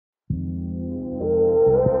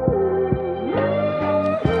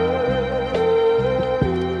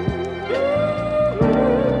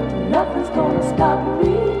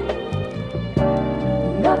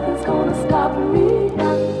gonna stop me.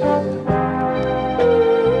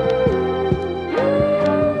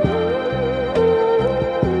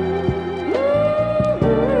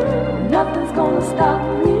 Nothing's gonna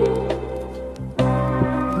stop me.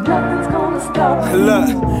 Nothing's gonna stop me.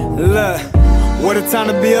 Look, what a time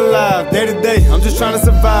to be alive. Day to day, I'm just trying to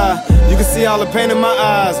survive. You can see all the pain in my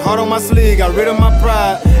eyes, heart on my sleeve, got rid of my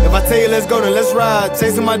pride. If I tell you let's go, then let's ride.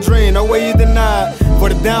 Chasing my dream, no way you deny. For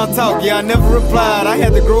the down talk, yeah, I never replied. I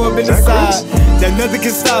had to grow up in the side. That nothing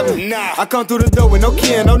can stop me. I come through the door with no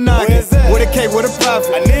kin, no knocking. With a cake, with a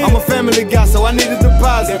profit. I'm a family guy, so I need a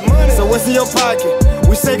deposit. So what's in your pocket?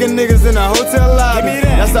 We shaking niggas in a hotel lobby.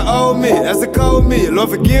 That's the old me, that's the cold me. Lord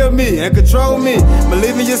forgive me and control me.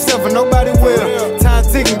 Believe in yourself and nobody will. Time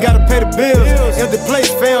ticking, gotta pay the bills. Empty place,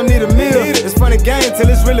 fam, need a meal. It's funny game till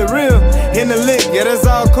it's really real. Hitting the lick, yeah, that's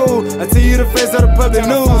all cool. Until you the face of the public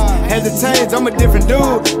news. Had to change, I'm a different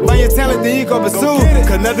dude. Find your talent, then you go pursue.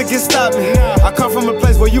 Cause nothing can stop me. I come from a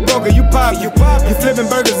place where you broke and you pop. You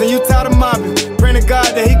flipping burgers and you tired of mobbing. Praying to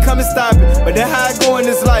God that he come and stop it. But that's how it go in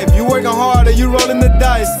this life. You working hard or you rolling the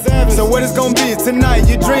dice. So what it's gonna be tonight?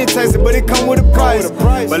 Your dream tasted, but it come with a price.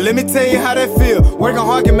 But let me tell you how that feel. Working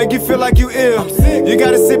hard can make you feel like you ill. You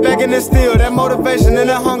gotta sit back and instill that motivation and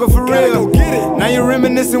that hunger for real. Now you're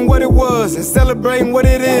reminiscing what it was and celebrating what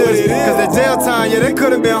it is. Cause that jail time, yeah, that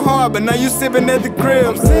could've been hard, but now you sipping at the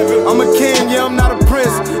crib. I'm a king, yeah, I'm not a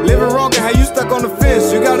prince. Living wrong and how you stuck on the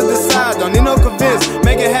fence. You gotta decide, don't need no convince.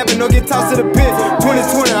 Make it happen, don't get tossed to the pit.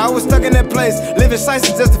 2020, I was stuck in that place. Living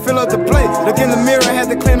shicey just to fill up the plate. Look in the mirror, I had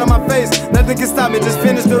to clean up my face. Nothing can stop me, just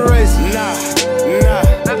finish the race.